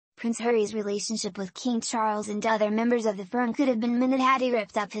Prince Harry's relationship with King Charles and other members of the firm could have been mended had he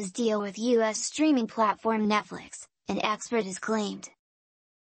ripped up his deal with US streaming platform Netflix, an expert has claimed.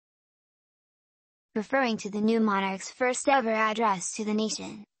 Referring to the new monarch's first-ever address to the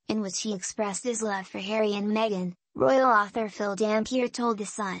nation, in which he expressed his love for Harry and Meghan, royal author Phil Dampier told The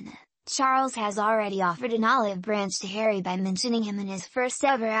Sun, Charles has already offered an olive branch to Harry by mentioning him in his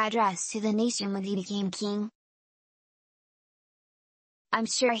first-ever address to the nation when he became king. I'm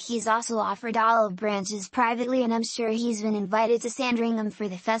sure he's also offered olive branches privately, and I'm sure he's been invited to Sandringham for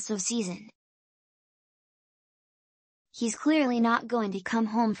the festive season. He's clearly not going to come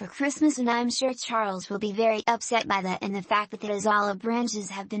home for Christmas, and I'm sure Charles will be very upset by that and the fact that his olive branches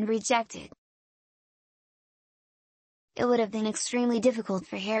have been rejected. It would have been extremely difficult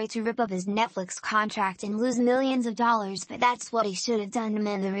for Harry to rip up his Netflix contract and lose millions of dollars, but that's what he should have done to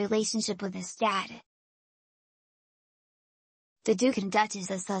mend the relationship with his dad. The Duke and Duchess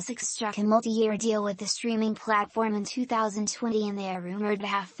of Sussex struck a multi-year deal with the streaming platform in 2020, and they are rumored to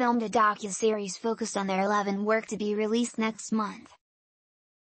have filmed a docu-series focused on their love and work to be released next month.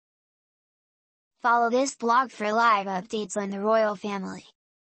 Follow this blog for live updates on the royal family.